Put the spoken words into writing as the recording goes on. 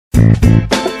Hey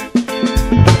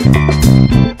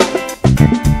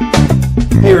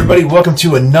everybody, welcome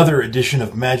to another edition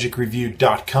of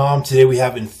MagicReview.com. Today we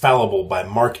have Infallible by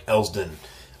Mark Elsdon.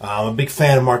 I'm a big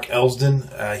fan of Mark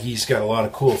Elsdon. He's got a lot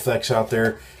of cool effects out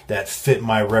there that fit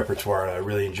my repertoire that I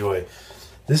really enjoy.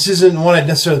 This isn't one I'd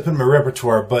necessarily put in my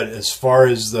repertoire, but as far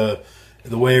as the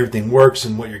way everything works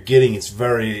and what you're getting, it's a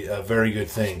very good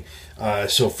thing.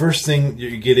 So first thing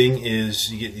you're getting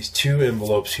is you get these two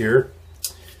envelopes here.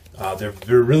 They're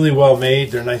really well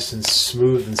made. They're nice and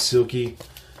smooth and silky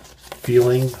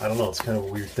feeling. I don't know, it's kind of a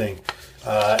weird thing.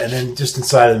 And then just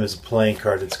inside of them is a playing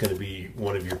card that's going to be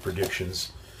one of your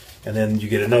predictions. And then you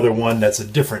get another one that's a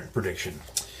different prediction,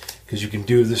 because you can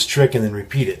do this trick and then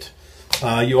repeat it.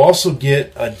 You also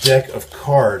get a deck of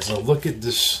cards. Now look at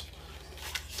this.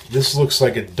 This looks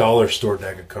like a dollar store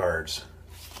deck of cards.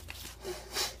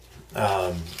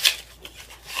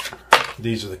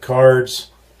 These are the cards.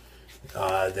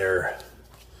 They're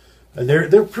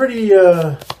pretty.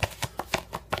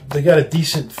 They got a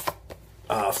decent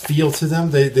feel to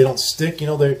them. They don't stick. You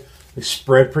know, they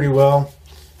spread pretty well.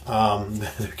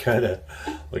 They're kind of,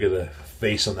 look at the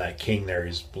face on that king there.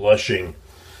 He's blushing.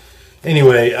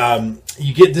 Anyway,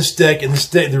 you get this deck, and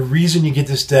the reason you get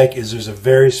this deck is there's a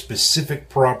very specific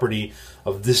property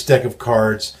of this deck of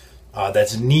cards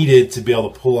that's needed to be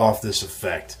able to pull off this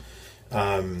effect.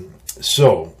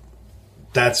 So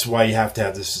that's why you have to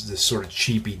have this sort of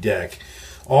cheapy deck.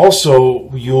 Also,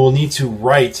 you'll need to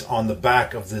write on the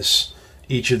back of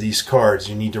each of these cards.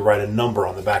 You need to write a number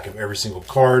on the back of every single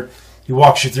card. He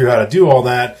walks you through how to do all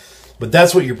that, but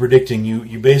that's what you're predicting.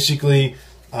 You basically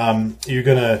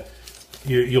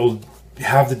you'll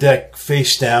have the deck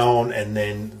face down, and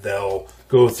then they'll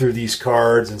go through these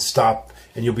cards and stop,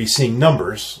 and you'll be seeing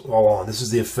numbers all along. This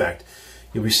is the effect.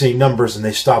 You'll be seeing numbers, and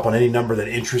they stop on any number that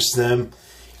interests them,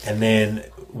 and then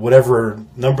whatever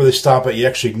number they stop at, you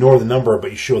actually ignore the number,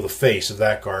 but you show the face of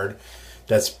that card.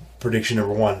 That's prediction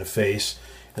number one, the face.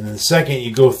 And then the second,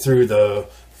 you go through the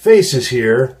faces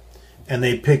here, and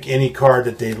they pick any card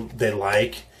that they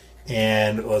like.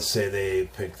 And let's say they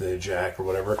pick the jack or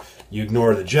whatever. You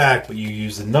ignore the jack, but you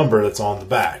use the number that's on the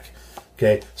back.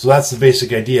 Okay, so that's the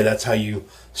basic idea. That's how you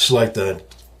select a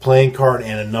playing card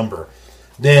and a number.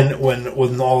 Then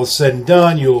when all is said and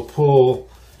done, you'll pull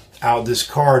out this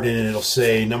card, and it'll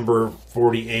say number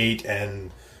 48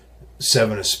 and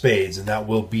 7 of spades, and that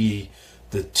will be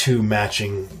the two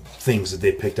matching things that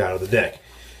they picked out of the deck.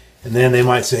 And then they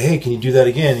might say, hey, can you do that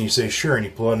again? And you say, sure, and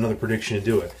you pull out another prediction to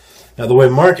do it. Now, the way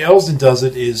Mark Elsdon does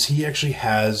it is he actually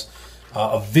has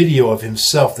a video of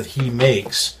himself that he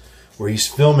makes where he's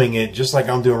filming it just like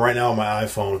I'm doing right now on my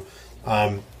iPhone.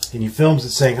 And he films it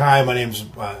saying, hi, my name's,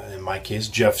 in my case,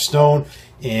 Jeff Stone,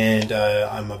 and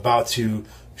I'm about to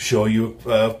show you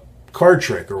a card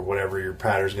trick or whatever your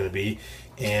pattern is going to be.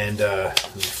 And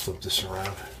let me flip this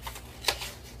around.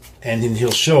 And then he'll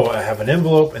show, I have an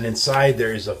envelope, and inside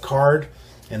there is a card,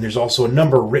 and there's also a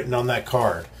number written on that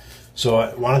card.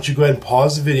 So why don't you go ahead and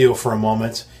pause the video for a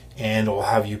moment, and it'll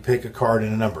have you pick a card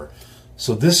and a number.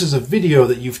 So this is a video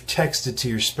that you've texted to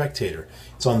your spectator.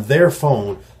 It's on their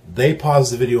phone. They pause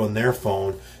the video on their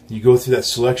phone. You go through that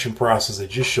selection process I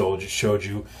just showed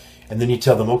you, and then you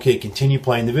tell them, okay, continue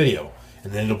playing the video.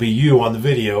 And then it'll be you on the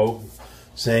video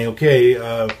saying, okay,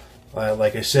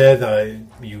 like I said,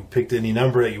 you picked any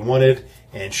number that you wanted,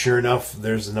 and sure enough,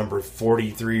 there's the number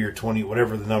 43 or 20,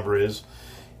 whatever the number is,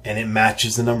 and it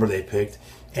matches the number they picked.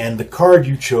 And the card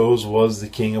you chose was the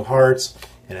King of Hearts,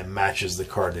 and it matches the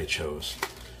card they chose.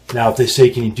 Now, if they say,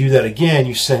 can you do that again,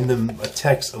 you send them a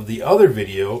text of the other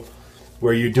video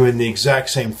where you're doing the exact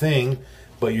same thing,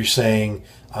 but you're saying,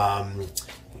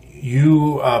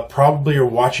 you probably are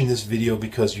watching this video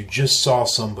because you just saw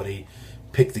somebody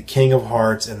pick the King of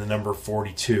Hearts and the number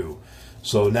 42.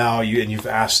 So now you've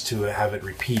asked to have it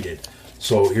repeated.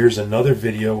 So here's another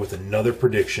video with another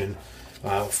prediction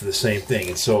for the same thing.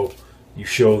 And so you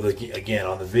show again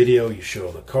on the video, you show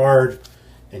the card,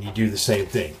 and you do the same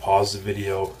thing. Pause the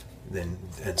video,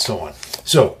 and so on.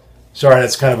 So sorry,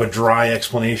 that's kind of a dry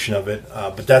explanation of it,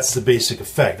 but that's the basic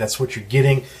effect. That's what you're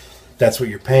getting. That's what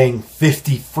you're paying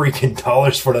 $50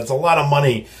 freaking for. That's a lot of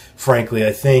money, frankly.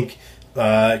 I think,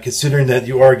 considering that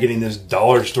you are getting this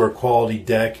dollar store quality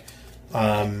deck,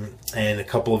 and a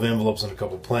couple of envelopes and a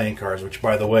couple of playing cards. Which,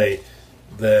 by the way,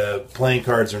 the playing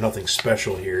cards are nothing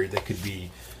special here. They could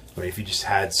be, I mean, if you just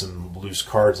had some loose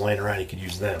cards laying around, you could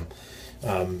use them.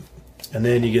 And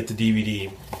then you get the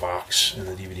DVD box and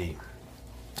the DVD.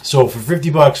 So for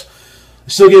 $50, I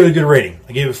still gave it a good rating.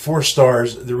 I gave it 4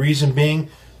 stars. The reason being,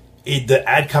 the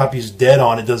ad copy is dead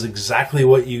on. It does exactly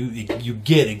what you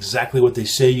get, exactly what they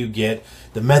say you get.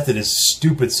 The method is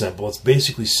stupid simple. It's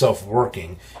basically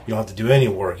self-working. You don't have to do any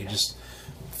work.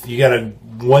 You got to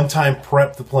one-time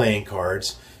prep the playing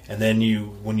cards, and then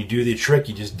when you do the trick,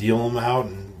 you just deal them out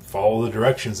and follow the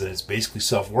directions, and it's basically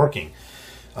self-working.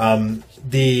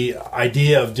 The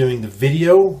idea of doing the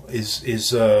video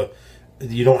is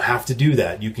you don't have to do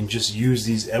that. You can just use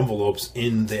these envelopes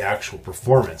in the actual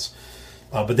performance.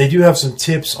 But they do have some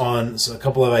tips on a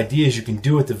couple of ideas you can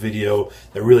do with the video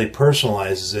that really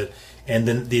personalizes it. And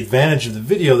then the advantage of the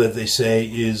video that they say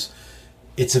is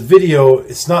it's a video.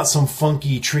 It's not some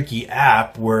funky, tricky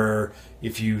app where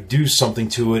if you do something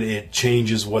to it, it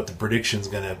changes what the prediction's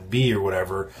going to be or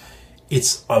whatever.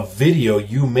 It's a video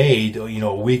you made,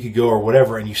 a week ago or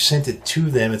whatever, and you sent it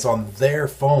to them. It's on their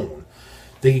phone.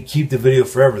 They can keep the video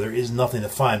forever. There is nothing to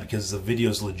find because the video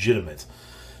is legitimate.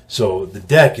 So the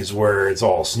deck is where it's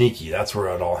all sneaky. That's where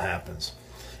it all happens.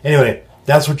 Anyway,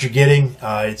 that's what you're getting.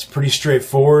 It's pretty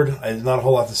straightforward. There's not a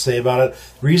whole lot to say about it.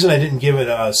 The reason I didn't give it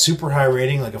a super high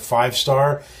rating, like a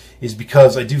 5-star, is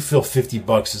because I do feel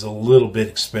 $50 is a little bit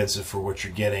expensive for what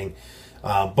you're getting.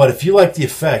 But if you like the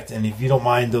effect, and if you don't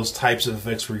mind those types of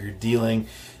effects where you're dealing,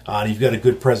 and you've got a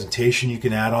good presentation you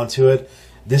can add onto it,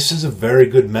 this is a very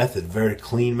good method, very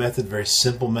clean method, very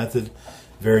simple method,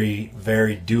 very,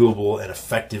 very doable and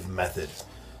effective method.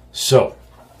 So,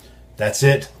 that's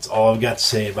it. That's all I've got to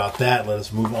say about that. Let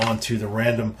us move on to the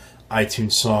random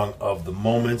iTunes song of the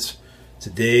moment.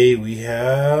 Today we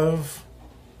have,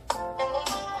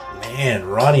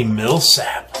 Ronnie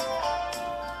Milsap.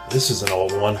 This is an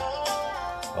old one.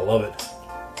 I love it.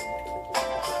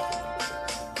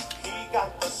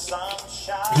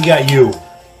 He got you.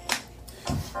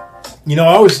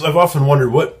 I've often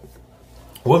wondered what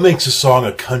makes a song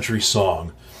a country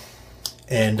song,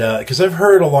 and because I've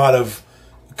heard a lot of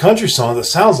country songs that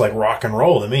sounds like rock and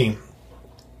roll to me,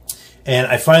 and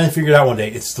I finally figured out one day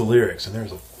it's the lyrics. And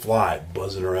there's a fly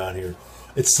buzzing around here.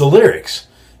 It's the lyrics.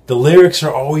 The lyrics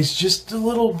are always just a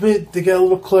little bit. They got a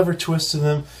little clever twist to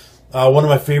them. One of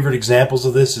my favorite examples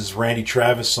of this is Randy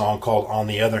Travis' song called "On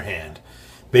the Other Hand."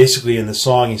 Basically, in the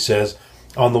song, he says,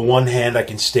 "On the one hand, I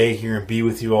can stay here and be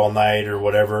with you all night," or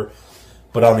whatever.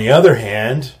 But on the other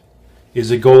hand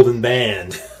is a golden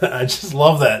band. I just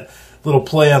love that little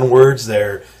play on words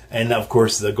there. And of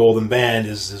course, the golden band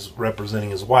is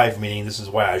representing his wife, meaning this is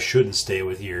why I shouldn't stay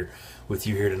with you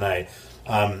here tonight.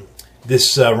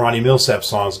 This Ronnie Milsap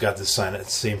song's got this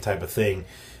same type of thing,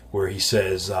 where he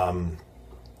says,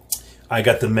 "I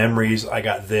got the memories, I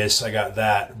got this, I got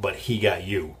that, but he got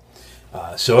you."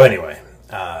 So anyway,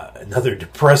 another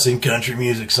depressing country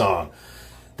music song.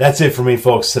 That's it for me,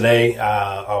 folks, today.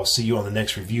 I'll see you on the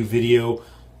next review video.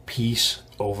 Peace,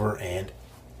 over and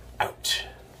out.